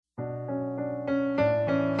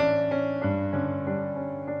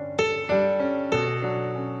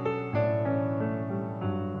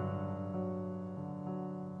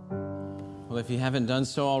if you haven't done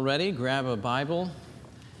so already, grab a Bible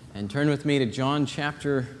and turn with me to John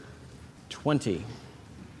chapter 20.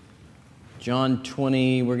 John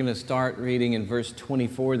 20, we're going to start reading in verse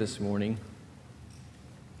 24 this morning.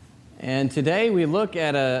 And today we look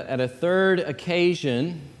at a third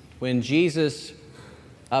occasion when Jesus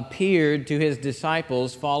appeared to his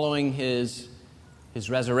disciples following his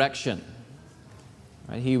resurrection.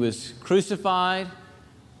 Right? He was crucified,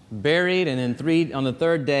 buried, and on the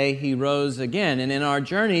third day he rose again. And in our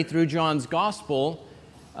journey through John's Gospel,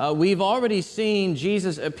 we've already seen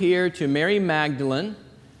Jesus appear to Mary Magdalene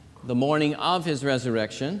the morning of his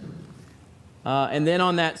resurrection. And then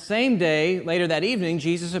on that same day, later that evening,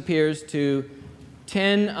 Jesus appears to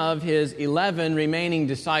 10 of his 11 remaining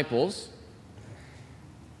disciples.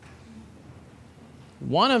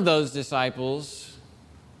 One of those disciples,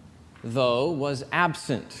 though, was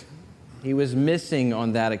absent. He was missing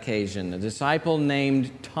on that occasion, a disciple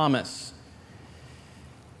named Thomas.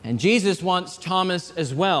 And Jesus wants Thomas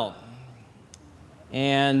as well.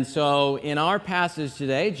 And so in our passage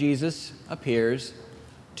today, Jesus appears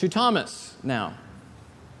to Thomas now.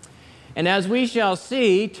 And as we shall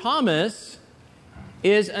see, Thomas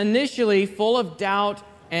is initially full of doubt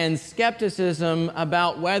and skepticism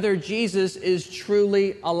about whether Jesus is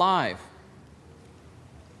truly alive.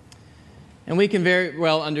 And we can very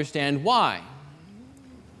well understand why.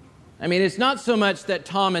 I mean, it's not so much that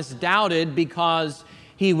Thomas doubted because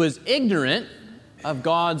he was ignorant of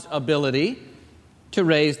God's ability to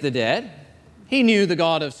raise the dead. He knew the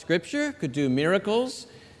God of Scripture could do miracles,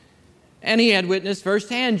 and he had witnessed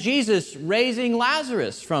firsthand Jesus raising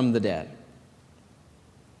Lazarus from the dead.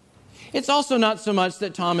 It's also not so much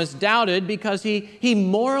that Thomas doubted because he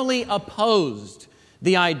morally opposed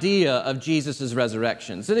the idea of Jesus'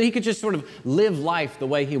 resurrection, so that he could just sort of live life the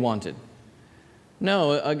way he wanted.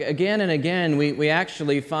 No, again and again, we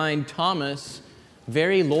actually find Thomas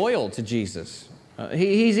very loyal to Jesus.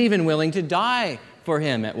 He's even willing to die for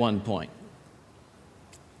him at one point.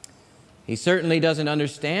 He certainly doesn't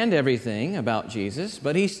understand everything about Jesus,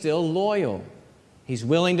 but he's still loyal. He's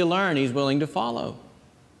willing to learn. He's willing to follow.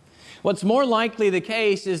 What's more likely the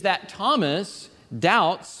case is that Thomas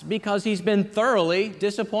doubts because he's been thoroughly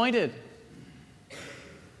disappointed.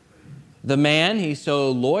 The man he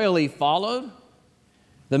so loyally followed,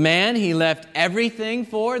 the man he left everything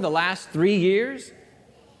for the last 3 years,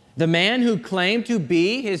 the man who claimed to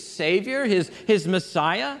be his Savior, his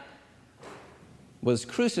Messiah, was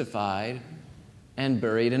crucified and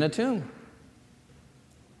buried in a tomb.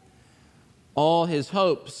 All his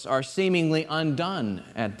hopes are seemingly undone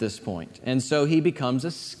at this point, and so he becomes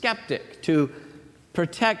a skeptic to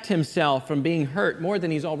protect himself from being hurt more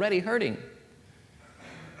than he's already hurting.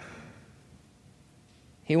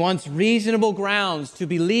 He wants reasonable grounds to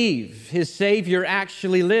believe his Savior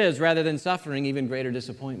actually lives rather than suffering even greater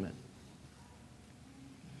disappointment.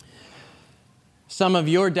 Some of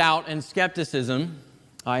your doubt and skepticism,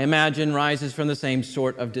 I imagine, rises from the same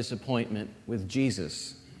sort of disappointment with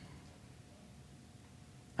Jesus.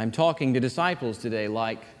 I'm talking to disciples today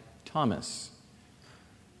like Thomas.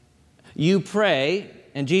 You pray,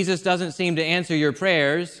 and Jesus doesn't seem to answer your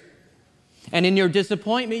prayers, and in your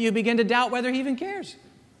disappointment, you begin to doubt whether he even cares.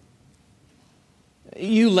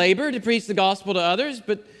 You labor to preach the gospel to others,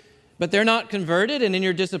 but they're not converted, and in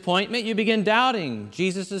your disappointment, you begin doubting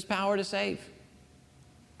Jesus' power to save.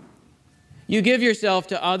 You give yourself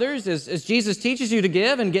to others as Jesus teaches you to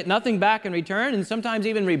give and get nothing back in return, and sometimes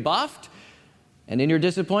even rebuffed, and in your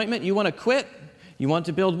disappointment, you want to quit, you want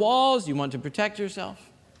to build walls, you want to protect yourself.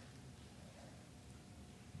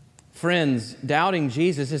 Friends, doubting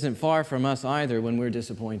Jesus isn't far from us either when we're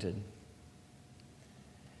disappointed.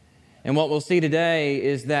 And what we'll see today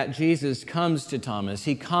is that Jesus comes to Thomas.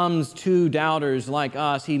 He comes to doubters like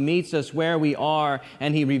us. He meets us where we are,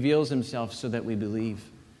 and he reveals himself so that we believe,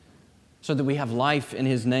 so that we have life in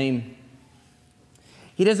his name.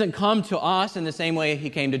 He doesn't come to us in the same way he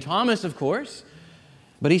came to Thomas, of course,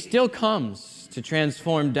 but he still comes to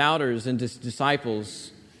transform doubters into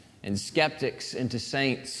disciples and skeptics into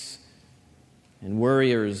saints and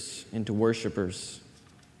worriers into worshipers.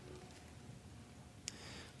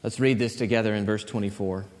 Let's read this together in verse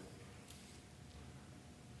 24.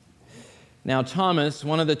 Now Thomas,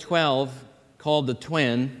 one of the 12, called the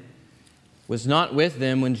twin, was not with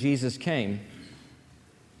them when Jesus came.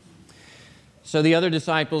 So the other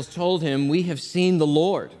disciples told him, "We have seen the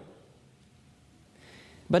Lord."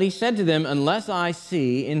 But he said to them, "Unless I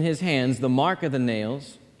see in his hands the mark of the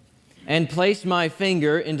nails, and place my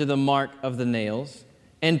finger into the mark of the nails,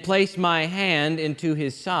 and place my hand into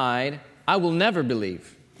his side, I will never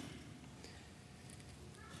believe."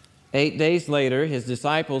 8 days later, his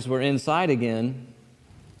disciples were inside again,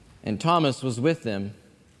 and Thomas was with them.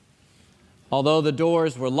 Although the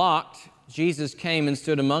doors were locked, Jesus came and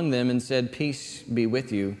stood among them and said, "Peace be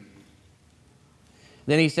with you."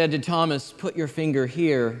 Then he said to Thomas, "Put your finger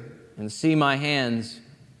here and see my hands,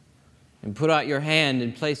 and put out your hand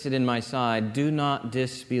and place it in my side. Do not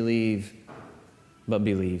disbelieve, but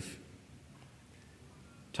believe."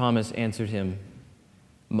 Thomas answered him,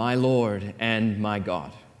 "My Lord and my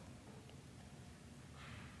God."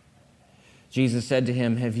 Jesus said to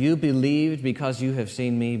him, "Have you believed because you have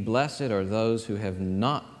seen me? Blessed are those who have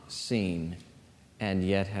not seen and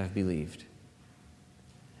yet have believed."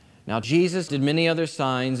 Now Jesus did many other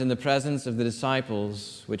signs in the presence of the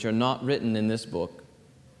disciples, which are not written in this book.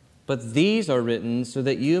 But these are written so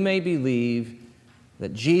that you may believe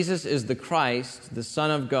that Jesus is the Christ, the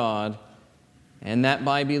Son of God, and that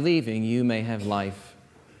by believing you may have life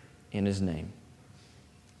in His name.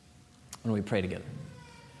 When we pray together.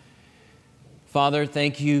 Father,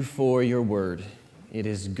 thank you for your word. It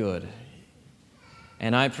is good.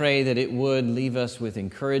 And I pray that it would leave us with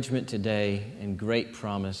encouragement today and great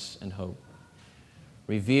promise and hope.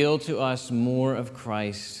 Reveal to us more of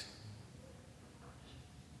Christ,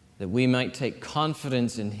 that we might take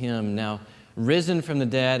confidence in Him, now risen from the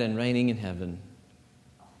dead and reigning in heaven.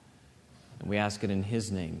 And we ask it in His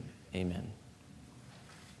name. Amen.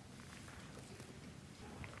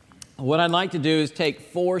 What I'd like to do is take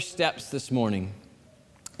 4 steps this morning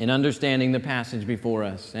in understanding the passage before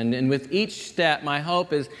us. And with each step, my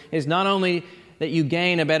hope is not only that you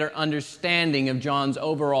gain a better understanding of John's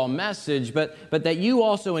overall message, but that you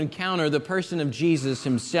also encounter the person of Jesus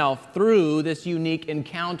Himself through this unique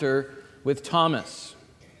encounter with Thomas.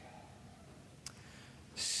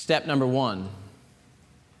 Step number 1.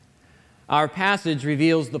 Our passage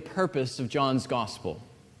reveals the purpose of John's gospel.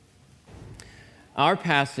 Our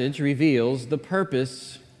passage reveals the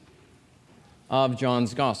purpose of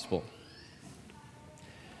John's gospel.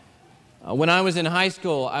 When I was in high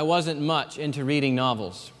school, I wasn't much into reading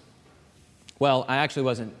novels. Well, I actually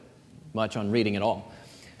wasn't much on reading at all,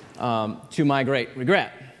 to my great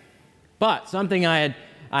regret. But something I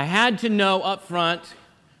had to know up front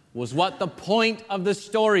was what the point of the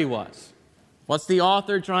story was. What's the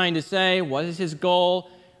author trying to say? What is his goal?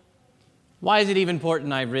 Why is it even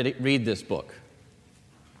important I read this book?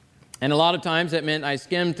 And a lot of times that meant I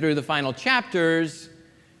skimmed through the final chapters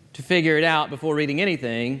to figure it out before reading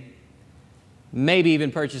anything, maybe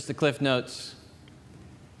even purchase the Cliff Notes,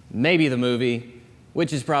 maybe the movie,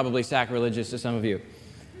 which is probably sacrilegious to some of you.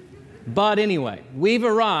 But anyway, we've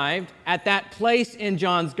arrived at that place in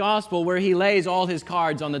John's gospel where he lays all his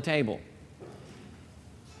cards on the table.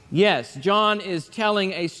 Yes, John is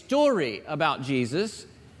telling a story about Jesus.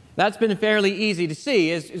 That's been fairly easy to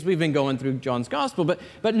see as we've been going through John's gospel.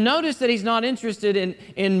 But notice that he's not interested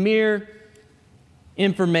in mere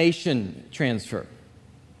information transfer.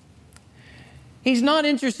 He's not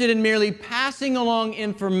interested in merely passing along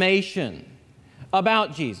information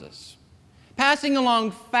about Jesus, passing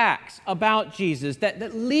along facts about Jesus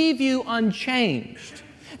that leave you unchanged,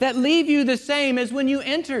 that leave you the same as when you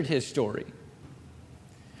entered his story.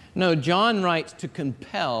 No, John writes to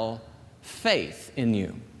compel faith in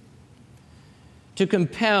you, to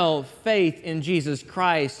compel faith in Jesus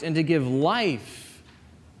Christ, and to give life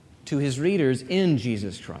to his readers in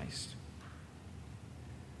Jesus Christ.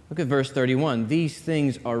 Look at verse 31. These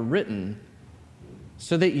things are written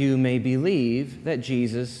so that you may believe that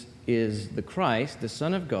Jesus is the Christ, the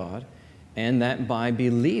Son of God, and that by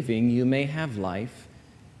believing you may have life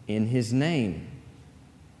in his name.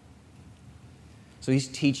 So he's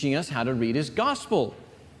teaching us how to read his gospel.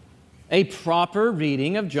 A proper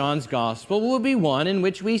reading of John's gospel will be one in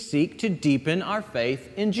which we seek to deepen our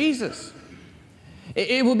faith in Jesus.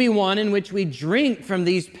 It will be one in which we drink from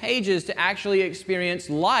these pages to actually experience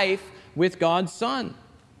life with God's Son.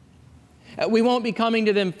 We won't be coming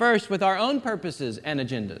to them first with our own purposes and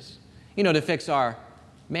agendas, to fix our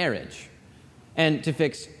marriage, and to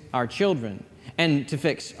fix our children, and to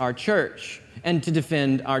fix our church, and to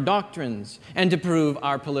defend our doctrines, and to prove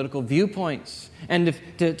our political viewpoints, and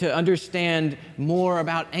to understand more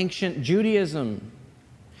about ancient Judaism.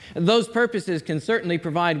 Those purposes can certainly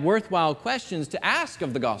provide worthwhile questions to ask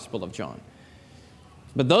of the Gospel of John.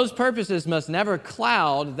 But those purposes must never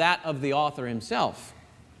cloud that of the author himself,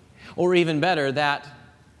 or even better, that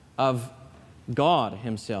of God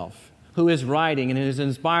himself, who is writing and has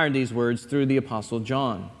inspired these words through the Apostle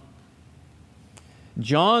John.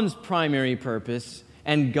 John's primary purpose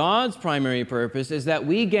and God's primary purpose is that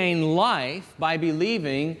we gain life by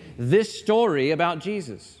believing this story about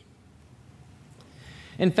Jesus.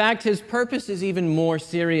 In fact, his purpose is even more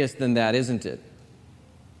serious than that, isn't it?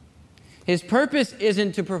 His purpose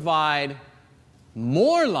isn't to provide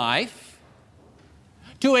more life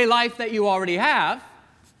to a life that you already have.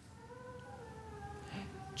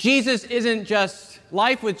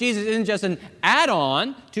 Life with Jesus isn't just an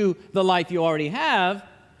add-on to the life you already have.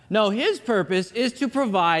 No, his purpose is to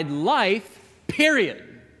provide life, period,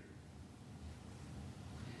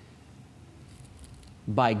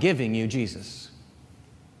 by giving you Jesus.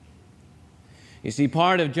 You see,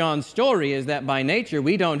 part of John's story is that by nature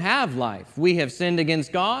we don't have life. We have sinned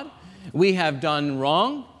against God, we have done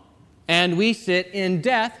wrong, and we sit in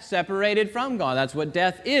death separated from God. That's what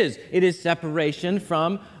death is. It is separation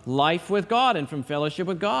from life with God and from fellowship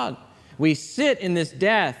with God. We sit in this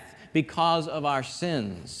death because of our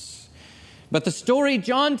sins. But the story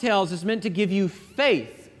John tells is meant to give you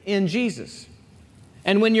faith in Jesus.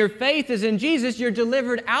 And when your faith is in Jesus, you're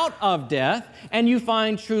delivered out of death and you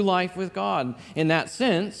find true life with God. In that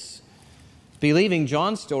sense, believing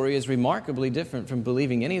John's story is remarkably different from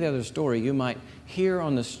believing any other story you might hear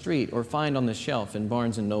on the street or find on the shelf in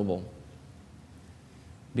Barnes & Noble.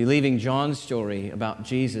 Believing John's story about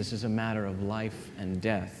Jesus is a matter of life and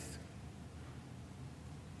death.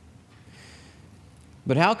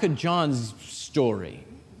 But how could John's story,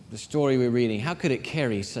 the story we're reading, how could it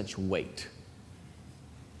carry such weight,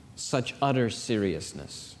 such utter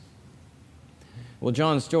seriousness? Well,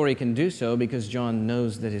 John's story can do so because John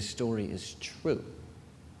knows that his story is true.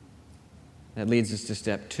 That leads us to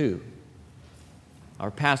step 2.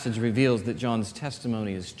 Our passage reveals that John's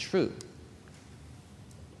testimony is true.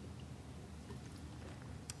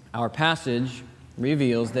 Our passage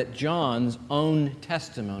reveals that John's own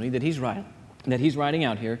testimony that he's writing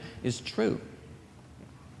out here is true.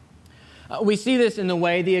 We see this in the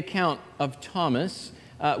way the account of Thomas,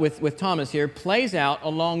 with Thomas here, plays out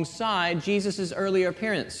alongside Jesus' earlier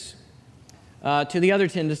appearance to the other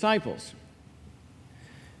 10 disciples.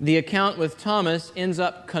 The account with Thomas ends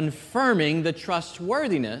up confirming the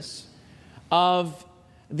trustworthiness of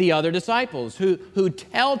the other disciples who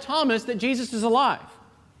tell Thomas that Jesus is alive.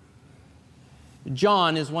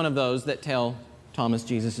 John is one of those that tell Thomas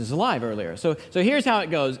Jesus is alive earlier. So here's how it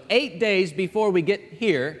goes. 8 days before we get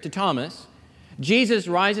here to Thomas, Jesus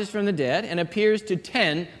rises from the dead and appears to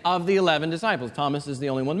 10 of the 11 disciples. Thomas is the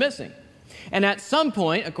only one missing. And at some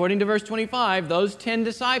point, according to verse 25, those 10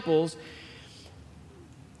 disciples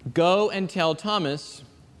go and tell Thomas,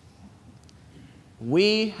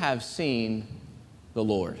 "We have seen the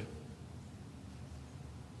Lord."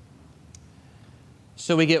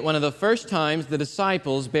 So we get one of the first times the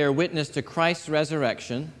disciples bear witness to Christ's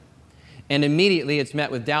resurrection, and immediately it's met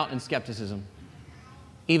with doubt and skepticism,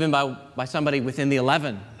 even by somebody within the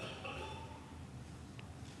 11.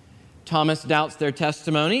 Thomas doubts their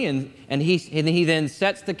testimony, and he then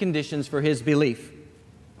sets the conditions for his belief.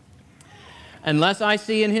 "Unless I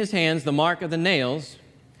see in his hands the mark of the nails,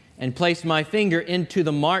 and place my finger into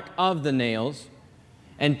the mark of the nails,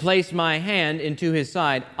 and place my hand into his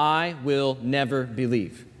side, I will never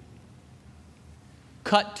believe."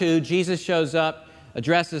 Cut to, Jesus shows up,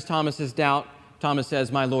 addresses Thomas's doubt. Thomas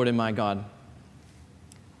says, "My Lord and my God."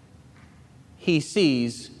 He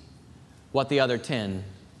sees what the other 10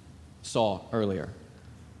 saw earlier.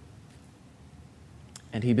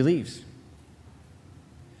 And he believes.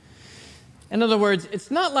 In other words,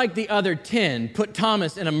 it's not like the other 10 put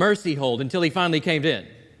Thomas in a mercy hold until he finally caved in.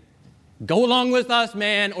 "Go along with us,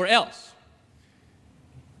 man, or else."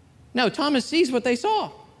 No, Thomas sees what they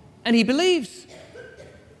saw, and he believes.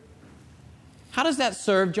 How does that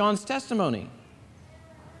serve John's testimony?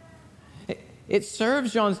 It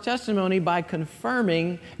serves John's testimony by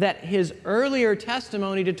confirming that his earlier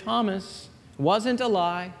testimony to Thomas wasn't a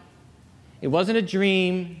lie, it wasn't a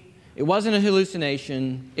dream, it wasn't a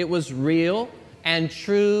hallucination. It was real and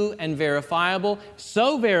true and verifiable,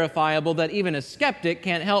 so verifiable that even a skeptic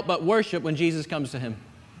can't help but worship when Jesus comes to him.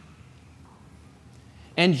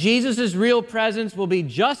 And Jesus' real presence will be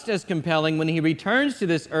just as compelling when he returns to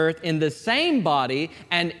this earth in the same body,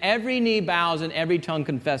 and every knee bows and every tongue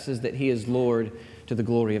confesses that he is Lord, to the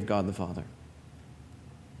glory of God the Father.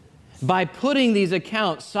 By putting these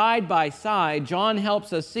accounts side by side, John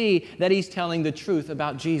helps us see that he's telling the truth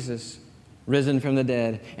about Jesus, risen from the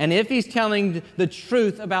dead. And if he's telling the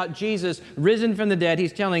truth about Jesus, risen from the dead,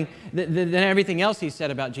 he's telling then everything else he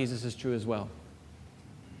said about Jesus is true as well.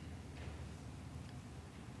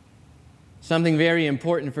 Something very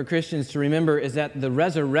important for Christians to remember is that the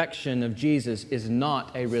resurrection of Jesus is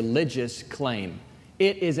not a religious claim.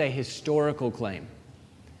 It is a historical claim.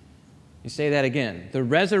 You say that again. The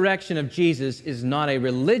resurrection of Jesus is not a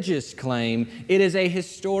religious claim. It is a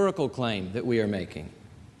historical claim that we are making.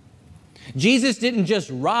 Jesus didn't just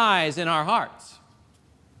rise in our hearts.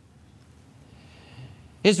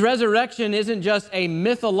 His resurrection isn't just a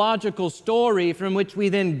mythological story from which we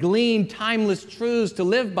then glean timeless truths to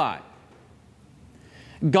live by.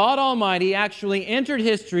 God Almighty actually entered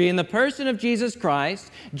history in the person of Jesus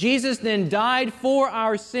Christ. Jesus then died for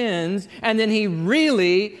our sins, and then He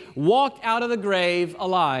really walked out of the grave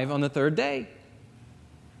alive on the third day.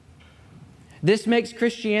 This makes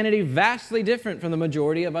Christianity vastly different from the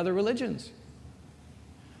majority of other religions.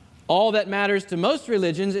 All that matters to most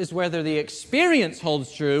religions is whether the experience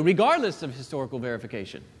holds true, regardless of historical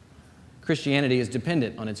verification. Christianity is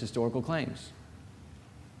dependent on its historical claims.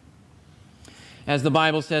 As the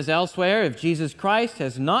Bible says elsewhere, if Jesus Christ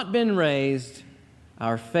has not been raised,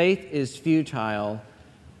 our faith is futile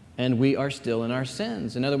and we are still in our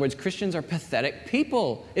sins. In other words, Christians are pathetic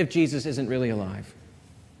people if Jesus isn't really alive.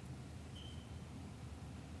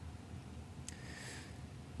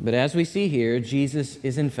 But as we see here, Jesus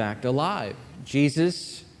is in fact alive.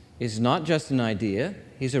 Jesus is not just an idea.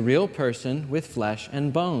 He's a real person with flesh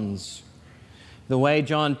and bones. The way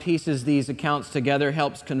John pieces these accounts together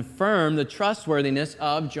helps confirm the trustworthiness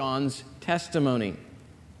of John's testimony.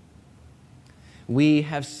 We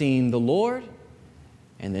have seen the Lord.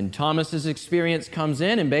 And then Thomas's experience comes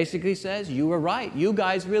in and basically says, you were right. You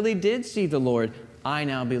guys really did see the Lord. I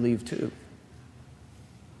now believe too.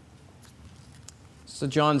 So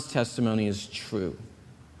John's testimony is true.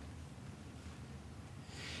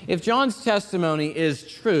 If John's testimony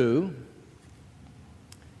is true,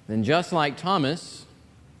 then just like Thomas,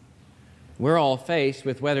 we're all faced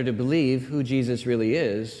with whether to believe who Jesus really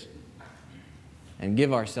is and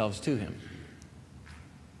give ourselves to Him.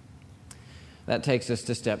 That takes us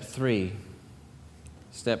to step 3.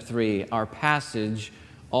 Step 3, our passage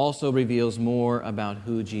also reveals more about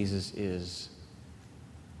who Jesus is.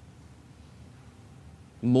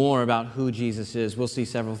 More about who Jesus is. We'll see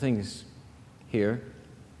several things here.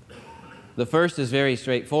 The first is very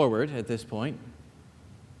straightforward at this point.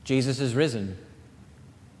 Jesus is risen.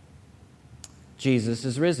 Jesus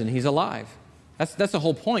is risen. He's alive. That's the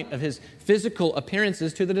whole point of His physical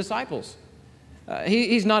appearances to the disciples.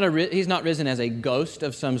 He's not risen as a ghost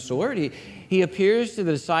of some sort. He appears to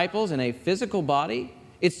the disciples in a physical body.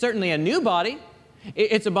 It's certainly a new body.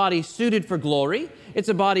 It's a body suited for glory. It's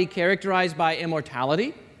a body characterized by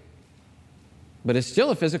immortality. But it's still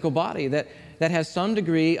a physical body that has some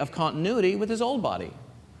degree of continuity with His old body.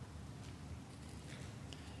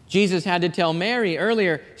 Jesus had to tell Mary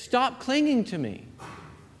earlier, stop clinging to me.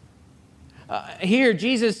 Here,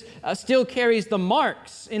 Jesus still carries the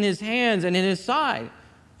marks in His hands and in His side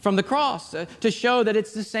from the cross to show that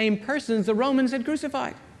it's the same persons the Romans had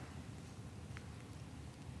crucified.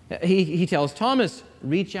 He tells Thomas,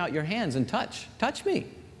 reach out your hands and touch me.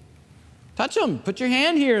 Touch them. Put your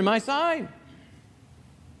hand here in my side.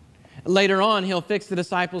 Later on, He'll fix the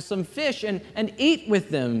disciples some fish and eat with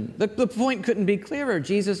them. The point couldn't be clearer.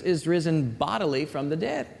 Jesus is risen bodily from the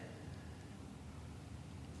dead.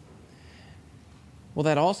 Well,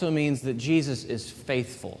 that also means that Jesus is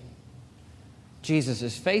faithful. Jesus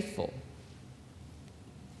is faithful.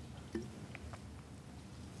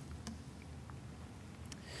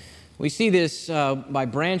 We see this by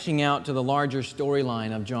branching out to the larger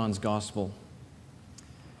storyline of John's Gospel.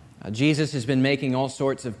 Jesus has been making all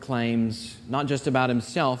sorts of claims, not just about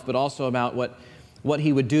Himself, but also about what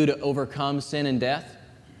He would do to overcome sin and death.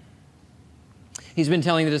 He's been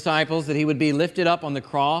telling the disciples that He would be lifted up on the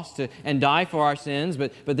cross and die for our sins,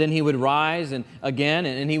 but then He would rise again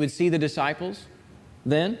and He would see the disciples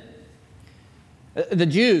then. The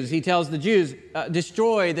Jews, He tells the Jews,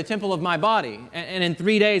 destroy the temple of my body, and in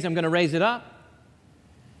 3 days I'm going to raise it up.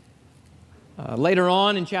 Later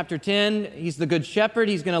on in chapter 10, He's the good shepherd.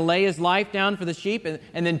 He's going to lay His life down for the sheep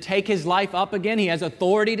and then take His life up again. He has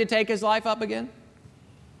authority to take His life up again.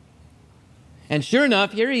 And sure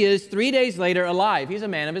enough, here He is 3 days later alive. He's a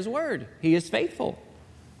man of His word. He is faithful.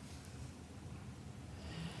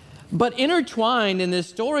 But intertwined in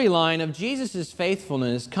this storyline of Jesus'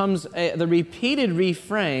 faithfulness comes the repeated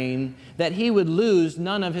refrain that He would lose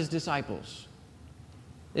none of His disciples.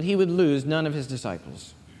 That He would lose none of His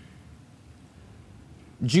disciples.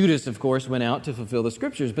 Judas, of course, went out to fulfill the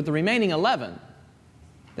Scriptures, but the remaining 11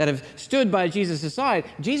 that have stood by Jesus' side,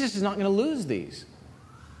 Jesus is not going to lose these.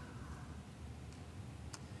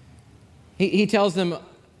 He tells them,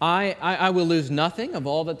 I will lose nothing of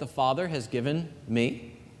all that the Father has given me.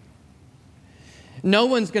 No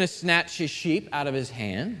one's going to snatch His sheep out of His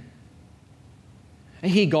hand.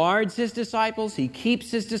 He guards His disciples. He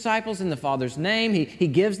keeps His disciples in the Father's name. He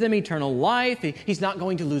gives them eternal life. He's not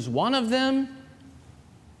going to lose one of them.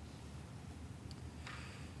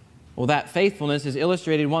 Well, that faithfulness is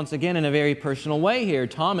illustrated once again in a very personal way here.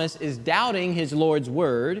 Thomas is doubting his Lord's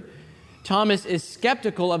word. Thomas is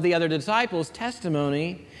skeptical of the other disciples'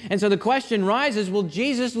 testimony. And so the question rises, will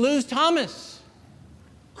Jesus lose Thomas?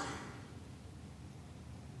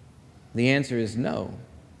 The answer is no.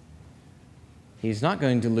 He's not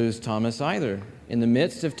going to lose Thomas either. In the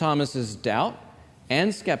midst of Thomas's doubt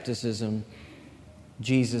and skepticism,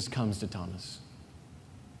 Jesus comes to Thomas.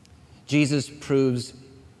 Jesus proves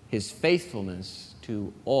His faithfulness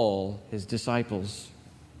to all His disciples.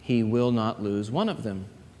 He will not lose one of them.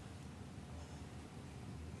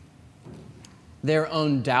 Their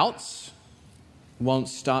own doubts won't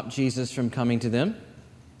stop Jesus from coming to them.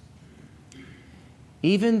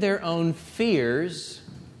 Even their own fears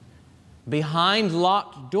behind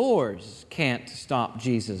locked doors can't stop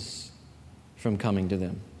Jesus from coming to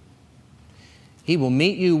them. He will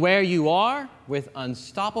meet you where you are with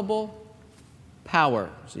unstoppable power.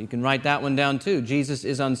 So you can write that one down too. Jesus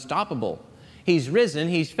is unstoppable. He's risen.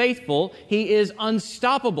 He's faithful. He is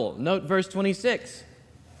unstoppable. Note verse 26.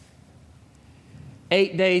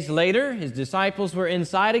 8 days later, His disciples were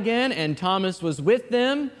inside again, and Thomas was with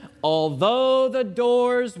them, although the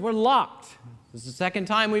doors were locked. This is the second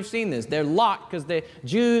time we've seen this. They're locked because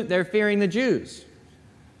they're fearing the Jews.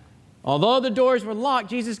 Although the doors were locked,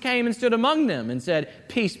 Jesus came and stood among them and said,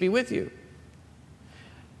 "Peace be with you."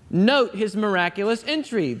 Note His miraculous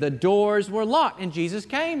entry. The doors were locked, and Jesus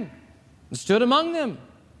came and stood among them.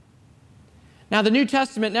 Now, the New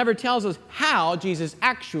Testament never tells us how Jesus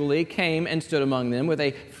actually came and stood among them with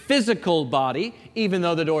a physical body, even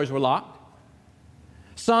though the doors were locked.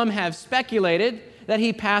 Some have speculated that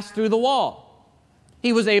He passed through the wall.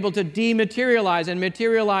 He was able to dematerialize and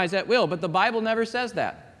materialize at will, but the Bible never says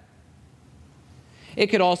that. It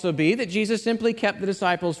could also be that Jesus simply kept the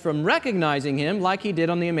disciples from recognizing Him like He did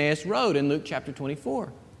on the Emmaus Road in Luke chapter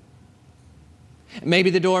 24. Maybe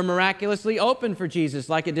the door miraculously opened for Jesus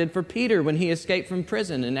like it did for Peter when he escaped from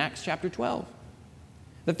prison in Acts chapter 12.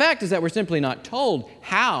 The fact is that we're simply not told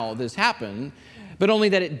how this happened, but only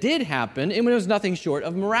that it did happen, and it was nothing short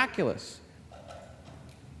of miraculous.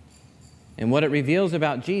 And what it reveals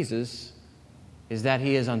about Jesus is that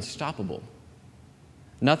He is unstoppable.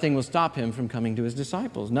 Nothing will stop Him from coming to His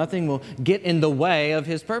disciples. Nothing will get in the way of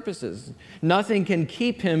His purposes. Nothing can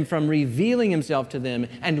keep Him from revealing Himself to them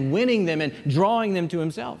and winning them and drawing them to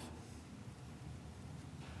Himself.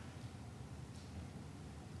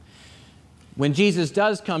 When Jesus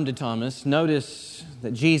does come to Thomas, notice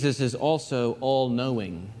that Jesus is also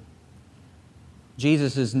all-knowing.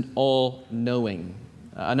 Jesus is all-knowing.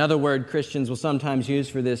 Another word Christians will sometimes use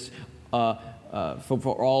for this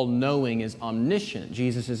for all-knowing is omniscient.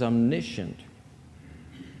 Jesus is omniscient.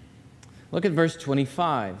 Look at verse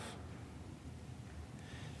 25.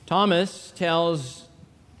 Thomas tells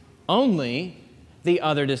only the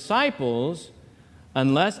other disciples,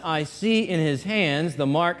 "Unless I see in His hands the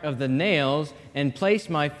mark of the nails, and place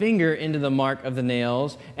my finger into the mark of the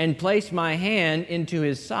nails, and place my hand into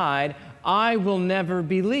His side, I will never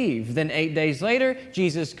believe." Then 8 days later,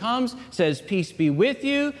 Jesus comes, says, "Peace be with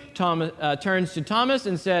you." Thomas turns to Thomas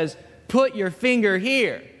and says, "Put your finger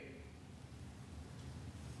here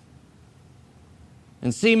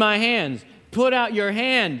and see my hands. Put out your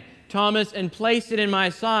hand, Thomas, and place it in my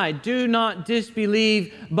side. Do not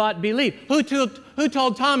disbelieve, but believe." Who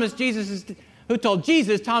told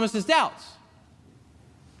Jesus Thomas's doubts?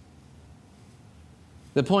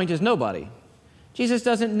 The point is nobody. Jesus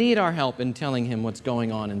doesn't need our help in telling Him what's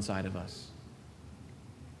going on inside of us.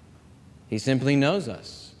 He simply knows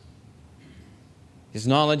us. His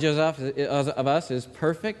knowledge of us is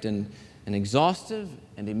perfect and exhaustive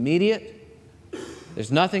and immediate.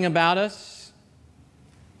 There's nothing about us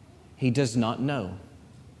He does not know.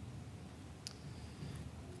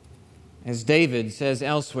 As David says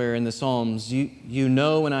elsewhere in the Psalms, you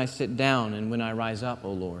know when I sit down and when I rise up,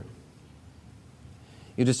 O Lord.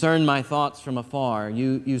 You discern my thoughts from afar.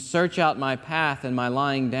 You search out my path and my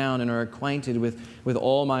lying down, and are acquainted with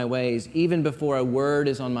all my ways. Even before a word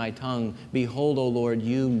is on my tongue, behold, O Lord,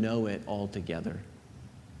 you know it altogether.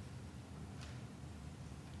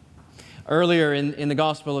 Earlier in the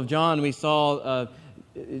Gospel of John, we saw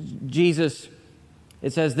Jesus.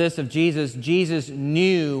 It says this of Jesus: Jesus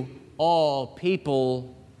knew all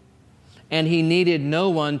people, and He needed no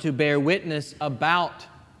one to bear witness about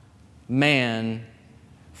man,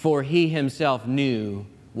 for He Himself knew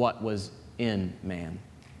what was in man.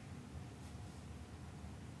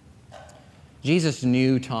 Jesus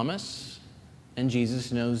knew Thomas, and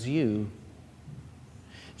Jesus knows you.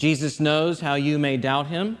 Jesus knows how you may doubt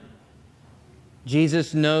Him.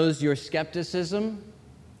 Jesus knows your skepticism.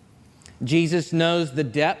 Jesus knows the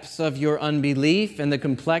depths of your unbelief and the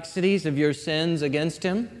complexities of your sins against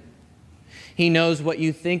Him. He knows what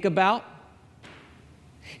you think about.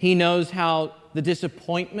 He knows how the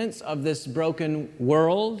disappointments of this broken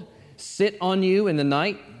world sit on you in the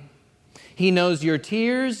night. He knows your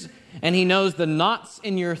tears, and He knows the knots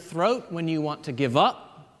in your throat when you want to give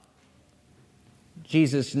up.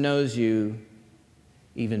 Jesus knows you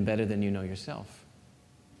even better than you know yourself.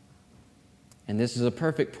 And this is a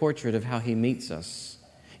perfect portrait of how He meets us.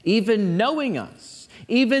 Even knowing us,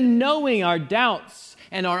 even knowing our doubts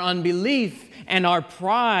and our unbelief and our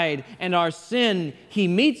pride and our sin, He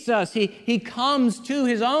meets us. He comes to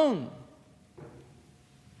His own.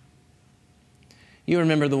 You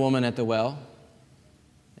remember the woman at the well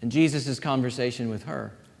and Jesus' conversation with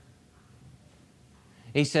her.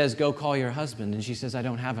 He says, go call your husband. And she says, I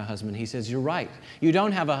don't have a husband. He says, you're right. You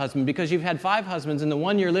don't have a husband because you've had 5 husbands and the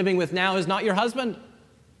one you're living with now is not your husband.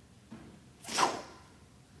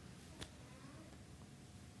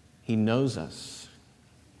 He knows us.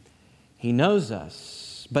 He knows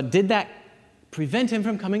us. But did that prevent Him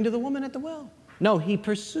from coming to the woman at the well? No, He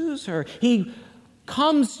pursues her. He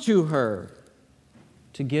comes to her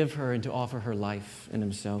to give her and to offer her life in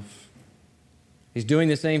Himself. He's doing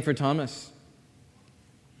the same for Thomas,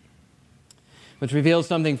 which reveals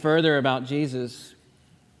something further about Jesus.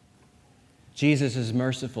 Jesus is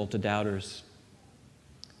merciful to doubters.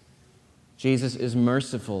 Jesus is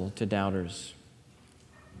merciful to doubters.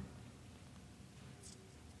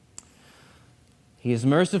 He is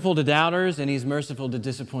merciful to doubters, and He's merciful to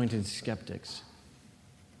disappointed skeptics.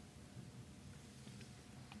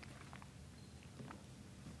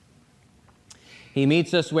 He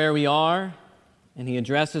meets us where we are, and He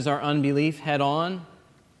addresses our unbelief head on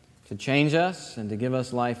to change us and to give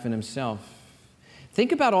us life in Himself.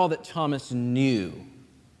 Think about all that Thomas knew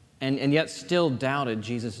and yet still doubted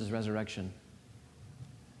Jesus' resurrection.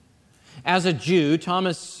 As a Jew,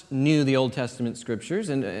 Thomas knew the Old Testament Scriptures,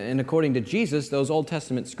 and according to Jesus, those Old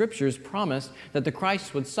Testament Scriptures promised that the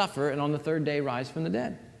Christ would suffer and on the 3rd day rise from the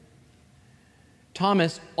dead.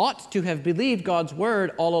 Thomas ought to have believed God's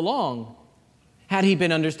word all along, had he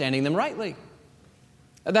been understanding them rightly.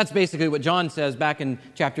 That's basically what John says back in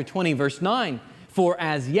chapter 20, verse 9. For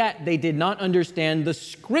as yet they did not understand the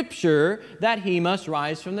Scripture that He must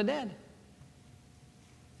rise from the dead.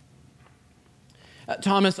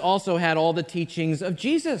 Thomas also had all the teachings of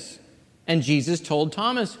Jesus. And Jesus told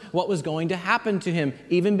Thomas what was going to happen to him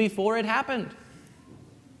even before it happened.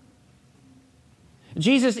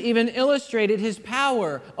 Jesus even illustrated His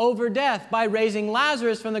power over death by raising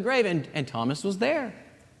Lazarus from the grave, and Thomas was there.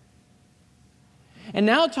 And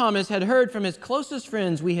now Thomas had heard from his closest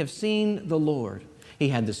friends, we have seen the Lord. He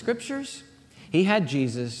had the Scriptures, he had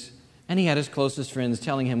Jesus, and he had his closest friends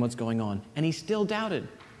telling him what's going on. And he still doubted.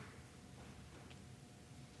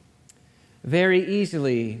 Very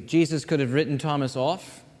easily, Jesus could have written Thomas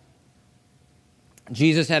off.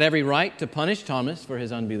 Jesus had every right to punish Thomas for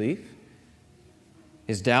his unbelief,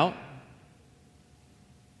 his doubt.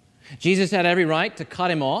 Jesus had every right to cut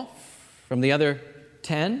him off from the other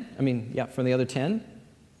 10. From the other 10.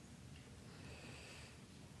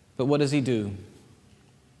 But what does He do?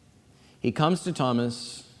 He comes to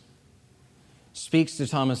Thomas, speaks to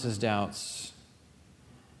Thomas's doubts,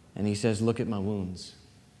 and He says, look at my wounds,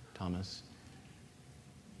 Thomas.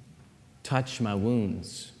 Touch my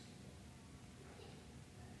wounds.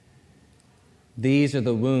 These are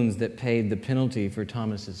the wounds that paid the penalty for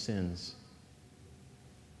Thomas's sins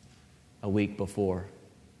a week before.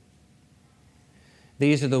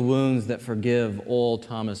 These are the wounds that forgive all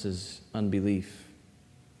Thomas's unbelief.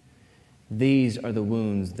 These are the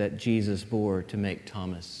wounds that Jesus bore to make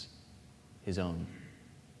Thomas His own.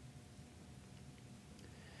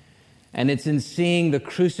 And it's in seeing the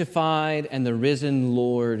crucified and the risen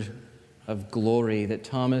Lord of glory that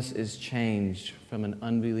Thomas is changed from an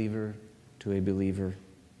unbeliever to a believer,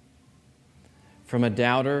 from a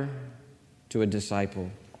doubter to a disciple,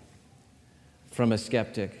 from a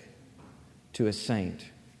skeptic to a saint,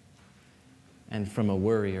 and from a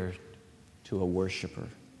worrier to a worshiper.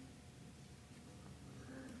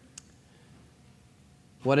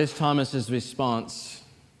 What is Thomas's response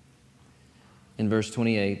in verse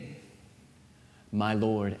 28? My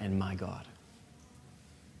Lord and my God.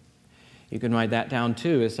 You can write that down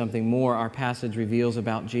too as something more our passage reveals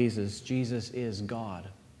about Jesus. Jesus is God.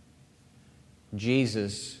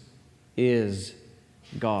 Jesus is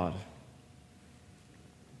God.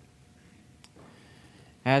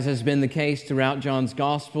 As has been the case throughout John's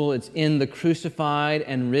Gospel, it's in the crucified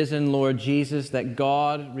and risen Lord Jesus that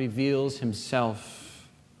God reveals Himself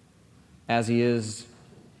as He is.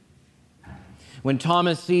 When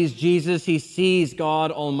Thomas sees Jesus, he sees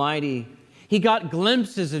God Almighty. He got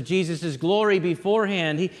glimpses of Jesus' glory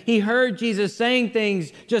beforehand. He heard Jesus saying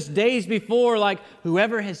things just days before, like,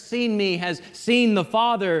 whoever has seen me has seen the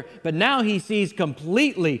Father. But now he sees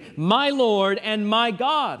completely, my Lord and my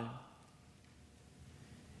God.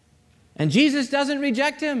 And Jesus doesn't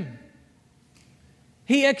reject him.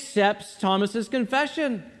 He accepts Thomas's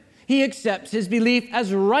confession. He accepts his belief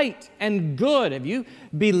as right and good. Have you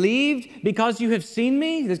believed because you have seen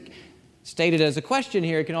me? Stated as a question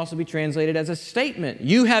here, it can also be translated as a statement.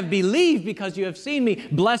 You have believed because you have seen me.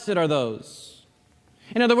 Blessed are those.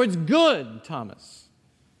 In other words, good, Thomas.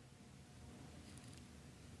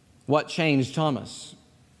 What changed Thomas?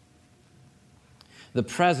 The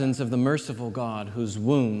presence of the merciful God whose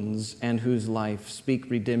wounds and whose life speak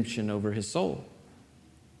redemption over his soul.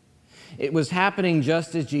 It was happening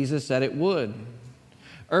just as Jesus said it would.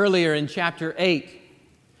 Earlier in chapter 8,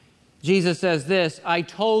 Jesus says this, I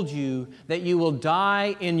told you that you will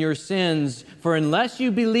die in your sins, for unless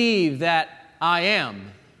you believe that I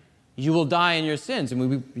am, you will die in your sins.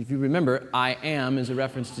 And if you remember, I am is a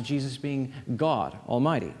reference to Jesus being God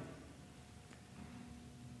Almighty.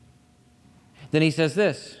 Then he says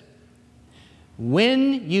this,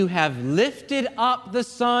 when you have lifted up the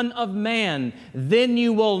Son of Man, then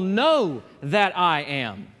you will know that I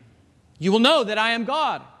am. You will know that I am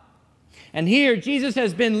God. And here, Jesus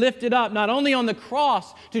has been lifted up, not only on the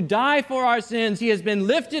cross to die for our sins, he has been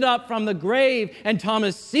lifted up from the grave, and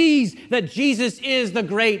Thomas sees that Jesus is the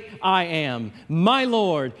great I am, my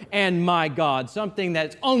Lord and my God, something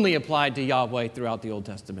that's only applied to Yahweh throughout the Old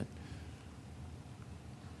Testament.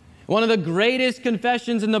 One of the greatest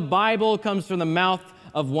confessions in the Bible comes from the mouth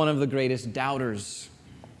of one of the greatest doubters.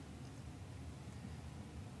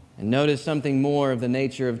 And notice something more of the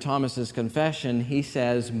nature of Thomas's confession. He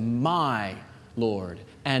says, my Lord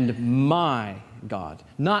and my God,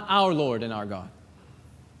 not our Lord and our God.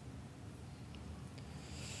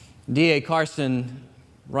 D.A. Carson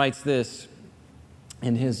writes this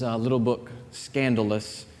in his little book,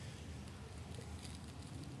 Scandalous.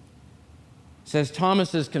 Says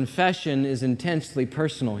Thomas's confession is intensely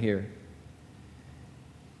personal here.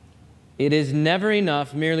 It is never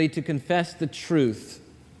enough merely to confess the truth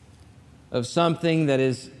of something that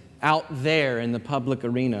is out there in the public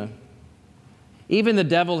arena. Even the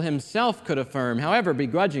devil himself could affirm, however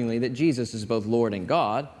begrudgingly, that Jesus is both Lord and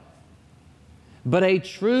God. But a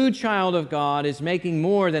true child of God is making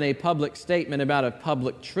more than a public statement about a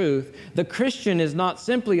public truth. The Christian is not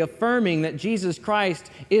simply affirming that Jesus Christ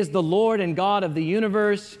is the Lord and God of the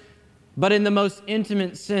universe, but in the most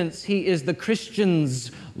intimate sense, he is the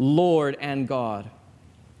Christian's Lord and God.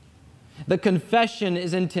 The confession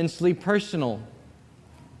is intensely personal.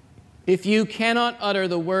 If you cannot utter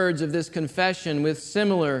the words of this confession with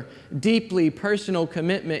similar, deeply personal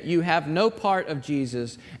commitment, you have no part of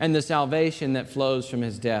Jesus and the salvation that flows from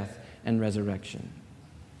his death and resurrection.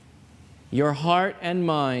 Your heart and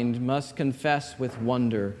mind must confess with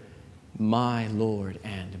wonder, my Lord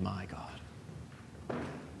and my God.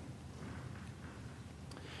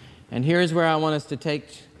 And here's where I want us to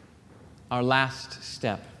take our last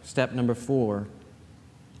step. Step number 4,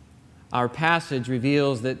 our passage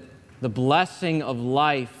reveals that the blessing of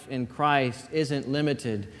life in Christ isn't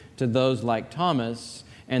limited to those like Thomas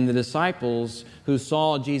and the disciples who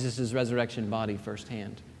saw Jesus' resurrection body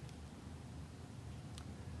firsthand.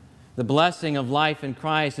 The blessing of life in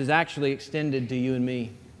Christ is actually extended to you and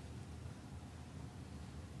me.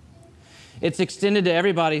 It's extended to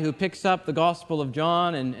everybody who picks up the Gospel of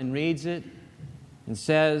John and reads it and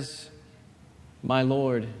says, my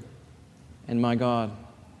Lord and my God.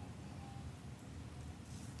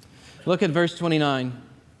 Look at verse 29.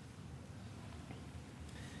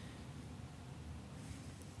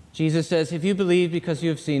 Jesus says, if you believe because you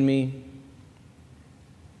have seen me,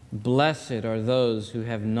 blessed are those who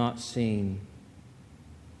have not seen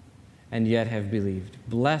and yet have believed.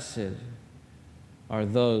 Blessed are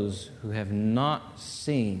those who have not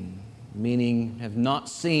seen, meaning have not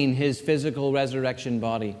seen his physical resurrection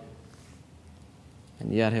body,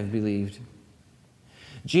 and yet have believed.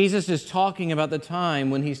 Jesus is talking about the time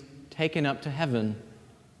when he's taken up to heaven.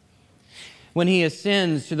 When he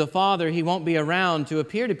ascends to the Father, he won't be around to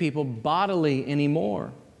appear to people bodily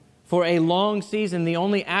anymore. For a long season, the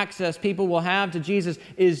only access people will have to Jesus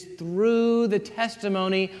is through the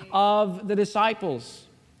testimony of the disciples.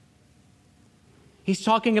 He's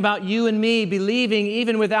talking about you and me believing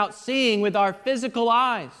even without seeing with our physical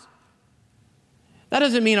eyes. That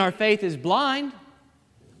doesn't mean our faith is blind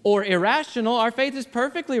or irrational. Our faith is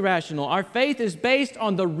perfectly rational. Our faith is based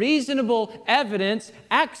on the reasonable evidence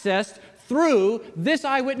accessed through this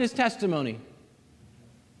eyewitness testimony.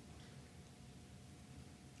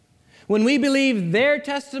 When we believe their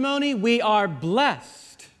testimony, we are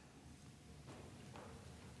blessed.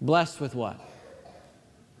 Blessed with what?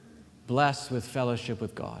 Blessed with fellowship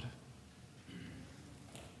with God.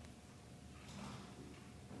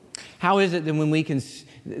 How is it that when we can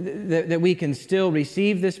that we can still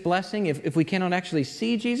receive this blessing if we cannot actually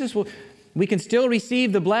see Jesus? Well, we can still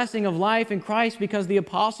receive the blessing of life in Christ because the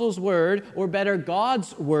apostles' word, or better,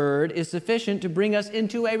 God's word, is sufficient to bring us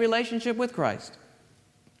into a relationship with Christ.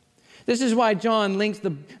 This is why John links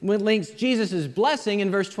Jesus' blessing in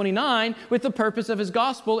verse 29 with the purpose of his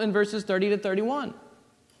gospel in verses 30 to 31.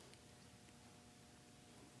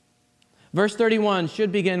 Verse 31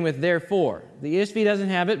 should begin with therefore. The ESV doesn't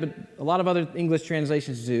have it, but a lot of other English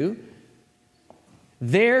translations do.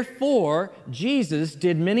 Therefore, Jesus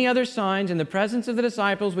did many other signs in the presence of the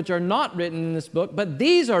disciples, which are not written in this book, but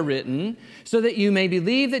these are written so that you may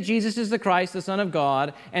believe that Jesus is the Christ, the Son of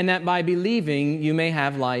God, and that by believing you may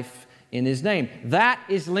have life in His name. That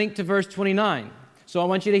is linked to verse 29. So I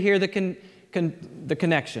want you to hear the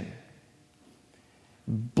connection.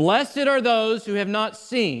 Blessed are those who have not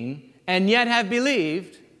seen and yet have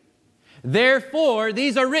believed. Therefore,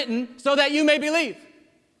 these are written so that you may believe.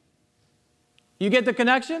 You get the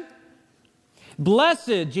connection?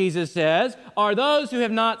 Blessed, Jesus says, are those who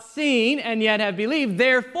have not seen and yet have believed.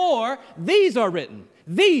 Therefore, these are written.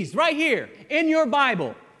 These, right here, in your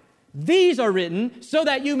Bible. These are written so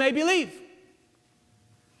that you may believe.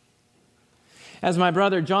 As my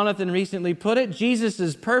brother Jonathan recently put it,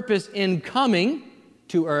 Jesus' purpose in coming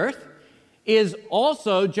to earth is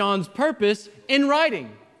also John's purpose in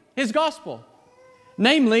writing his gospel.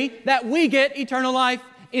 Namely, that we get eternal life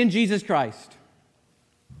in Jesus Christ.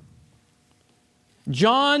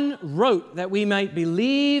 John wrote that we might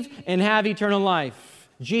believe and have eternal life.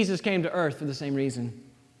 Jesus came to earth for the same reason.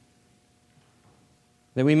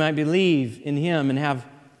 That we might believe in Him and have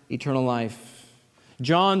eternal life.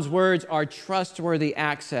 John's words are trustworthy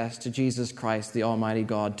access to Jesus Christ, the Almighty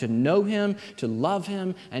God, to know Him, to love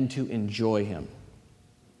Him, and to enjoy Him.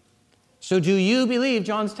 So do you believe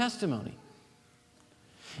John's testimony?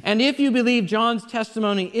 And if you believe John's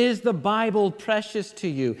testimony, is the Bible precious to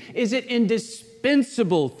you? Is it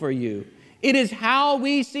indispensable for you? It is how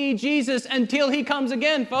we see Jesus until He comes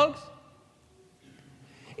again, folks.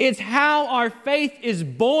 It's how our faith is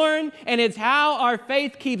born, and it's how our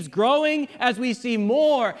faith keeps growing as we see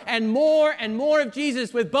more and more and more of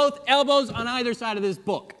Jesus with both elbows on either side of this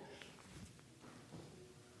book.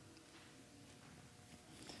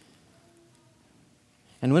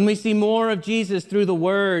 And when we see more of Jesus through the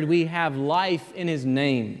Word, we have life in His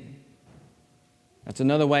name. That's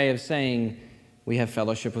another way of saying we have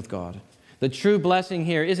fellowship with God. The true blessing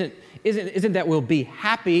here isn't that we'll be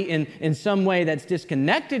happy in some way that's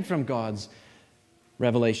disconnected from God's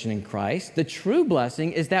revelation in Christ. The true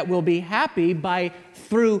blessing is that we'll be happy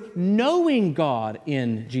through knowing God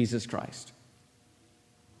in Jesus Christ.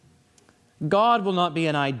 God will not be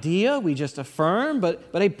an idea we just affirm, but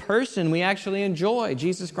a person we actually enjoy,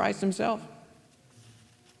 Jesus Christ Himself.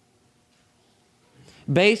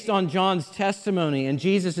 Based on John's testimony and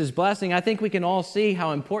Jesus' blessing, I think we can all see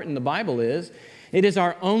how important the Bible is. It is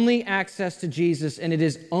our only access to Jesus, and it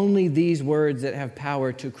is only these words that have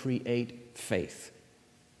power to create faith.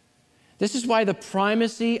 This is why the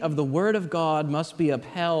primacy of the Word of God must be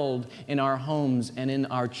upheld in our homes and in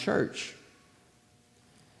our church.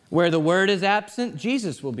 Where the Word is absent,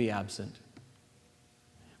 Jesus will be absent.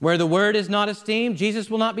 Where the Word is not esteemed, Jesus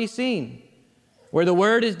will not be seen. Where the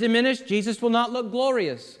Word is diminished, Jesus will not look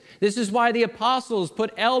glorious. This is why the apostles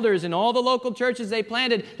put elders in all the local churches they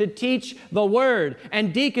planted to teach the Word,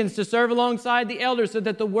 and deacons to serve alongside the elders so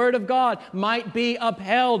that the Word of God might be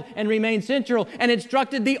upheld and remain central, and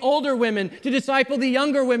instructed the older women to disciple the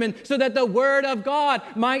younger women so that the Word of God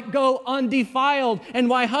might go undefiled, and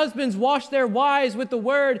why husbands wash their wives with the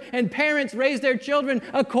Word and parents raise their children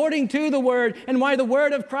according to the Word, and why the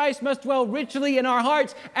Word of Christ must dwell richly in our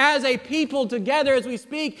hearts as a people together as we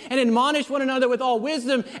speak and admonish one another with all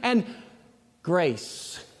wisdom and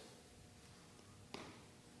grace.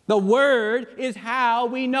 The Word is how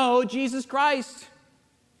we know Jesus Christ.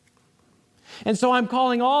 And so I'm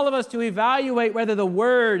calling all of us to evaluate whether the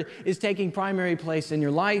Word is taking primary place in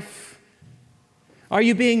your life. Are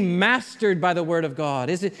you being mastered by the Word of God?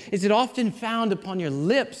 Is it often found upon your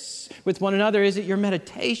lips with one another? Is it your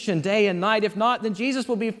meditation day and night? If not, then Jesus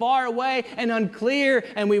will be far away and unclear,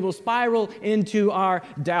 and we will spiral into our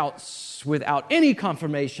doubts without any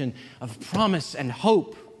confirmation of promise and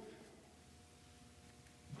hope.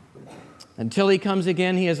 Until He comes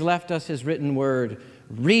again, He has left us His written Word.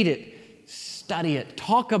 Read it, study it,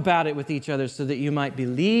 talk about it with each other so that you might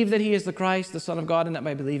believe that He is the Christ, the Son of God, and that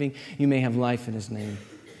by believing you may have life in His name.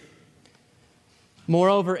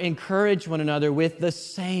 Moreover, encourage one another with the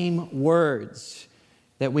same words,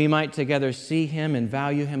 that we might together see Him and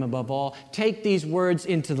value Him above all. Take these words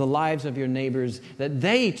into the lives of your neighbors, that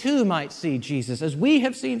they too might see Jesus as we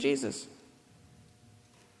have seen Jesus.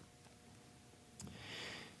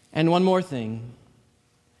 And one more thing.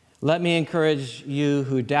 Let me encourage you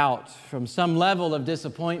who doubt from some level of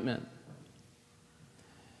disappointment.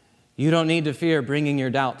 You don't need to fear bringing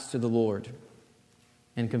your doubts to the Lord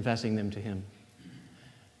and confessing them to Him.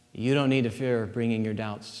 You don't need to fear bringing your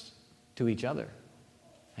doubts to each other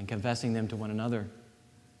and confessing them to one another.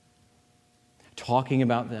 Talking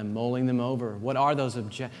about them, mulling them over. What are those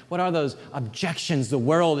objections the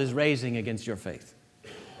world is raising against your faith?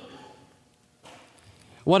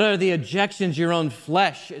 What are the objections your own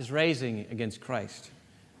flesh is raising against Christ?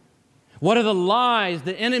 What are the lies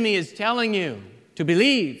the enemy is telling you to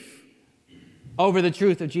believe over the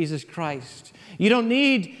truth of Jesus Christ? You don't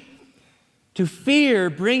need to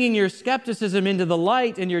fear bringing your skepticism into the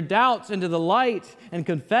light and your doubts into the light and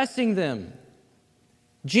confessing them.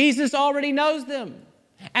 Jesus already knows them,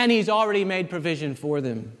 and He's already made provision for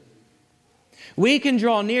them. We can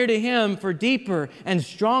draw near to Him for deeper and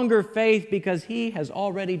stronger faith because He has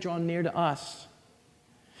already drawn near to us.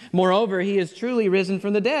 Moreover, He is truly risen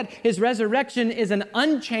from the dead. His resurrection is an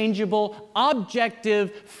unchangeable,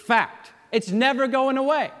 objective fact. It's never going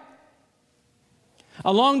away.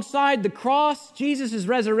 Alongside the cross, Jesus'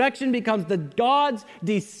 resurrection becomes God's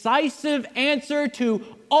decisive answer to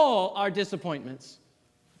all our disappointments.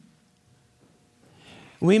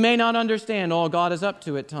 We may not understand all God is up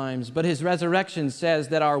to at times, but His resurrection says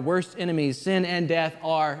that our worst enemies, sin and death,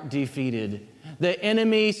 are defeated. The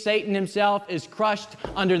enemy, Satan himself, is crushed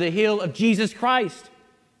under the heel of Jesus Christ.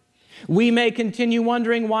 We may continue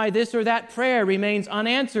wondering why this or that prayer remains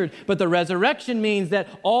unanswered, but the resurrection means that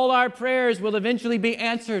all our prayers will eventually be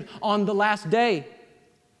answered on the last day.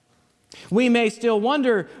 We may still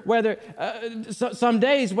wonder whether, some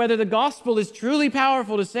days, whether the gospel is truly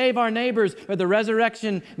powerful to save our neighbors, but the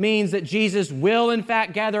resurrection means that Jesus will, in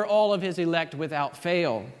fact, gather all of His elect without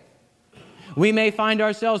fail. We may find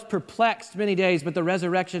ourselves perplexed many days, but the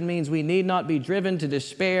resurrection means we need not be driven to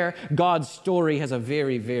despair. God's story has a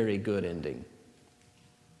very, very good ending.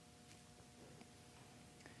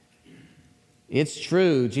 It's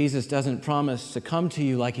true, Jesus doesn't promise to come to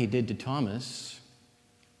you like He did to Thomas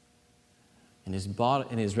in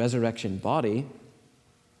his resurrection body.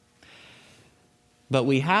 But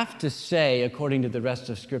we have to say, according to the rest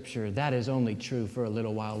of Scripture, that is only true for a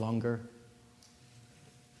little while longer.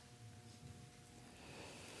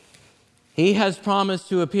 He has promised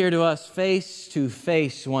to appear to us face to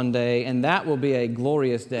face one day, and that will be a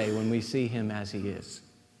glorious day when we see Him as He is.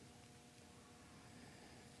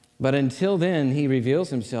 But until then, He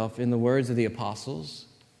reveals Himself in the words of the apostles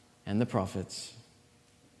and the prophets.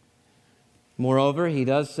 Moreover, He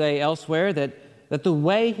does say elsewhere that the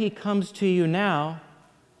way He comes to you now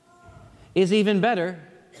is even better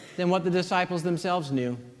than what the disciples themselves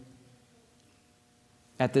knew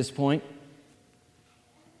at this point.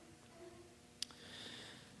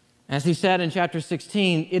 As He said in chapter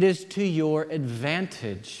 16, it is to your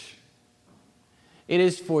advantage. It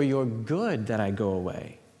is for your good that I go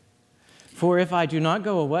away. For if I do not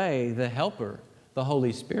go away, the Helper, the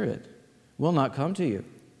Holy Spirit, will not come to you.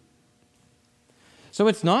 So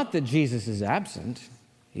it's not that Jesus is absent.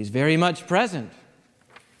 He's very much present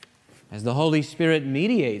as the Holy Spirit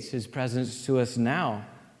mediates His presence to us now.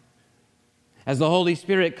 As the Holy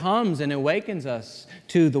Spirit comes and awakens us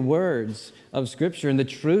to the words of Scripture and the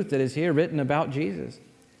truth that is here written about Jesus.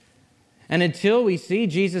 And until we see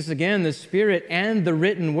Jesus again, the Spirit and the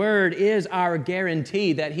written Word is our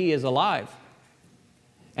guarantee that He is alive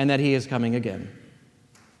and that He is coming again.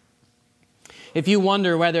 If you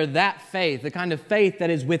wonder whether that faith, the kind of faith that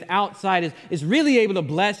is without sight, is really able to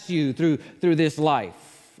bless you through this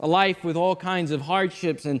life, a life with all kinds of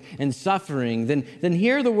hardships and suffering, then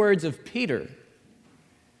hear the words of Peter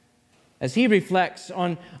as he reflects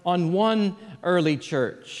on one early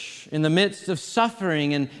church in the midst of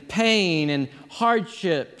suffering and pain and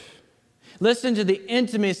hardship. Listen to the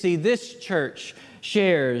intimacy this church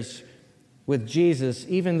shares with Jesus,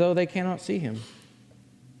 even though they cannot see Him.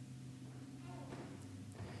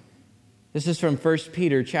 This is from 1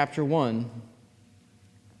 Peter chapter 1.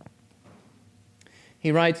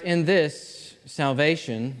 He writes, "In this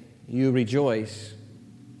salvation you rejoice,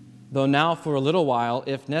 though now for a little while,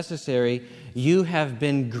 if necessary, you have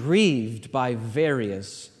been grieved by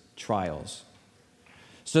various trials,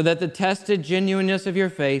 so that the tested genuineness of your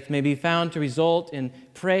faith may be found to result in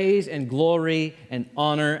praise and glory and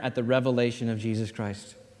honor at the revelation of Jesus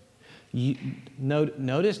Christ.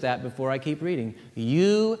 Notice that before I keep reading.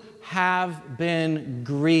 You have been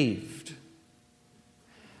grieved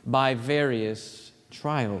by various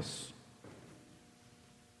trials.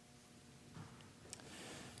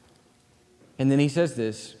 And then he says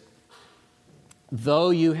this, though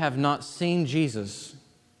you have not seen Jesus,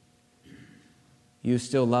 you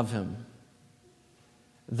still love him.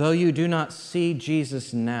 Though you do not see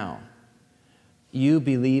Jesus now, you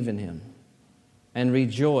believe in him and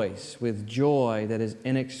rejoice with joy that is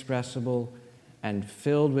inexpressible and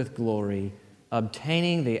filled with glory,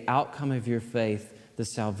 obtaining the outcome of your faith, the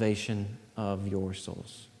salvation of your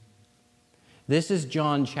souls. This is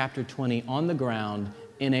John chapter 20 on the ground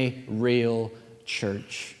in a real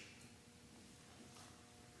church.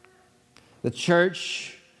 The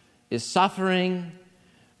church is suffering,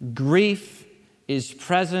 grief is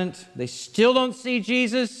present. They still don't see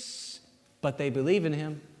Jesus, but they believe in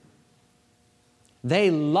him. They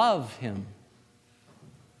love him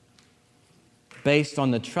based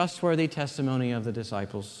on the trustworthy testimony of the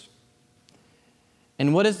disciples.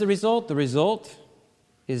 And what is the result? The result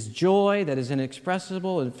is joy that is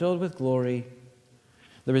inexpressible and filled with glory.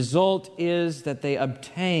 The result is that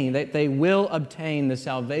they will obtain the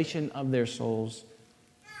salvation of their souls.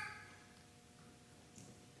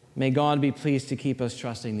 May God be pleased to keep us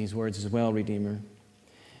trusting these words as well, Redeemer.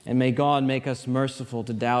 And may God make us merciful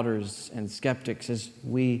to doubters and skeptics as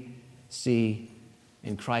we see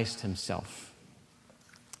in Christ himself.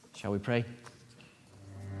 Shall we pray?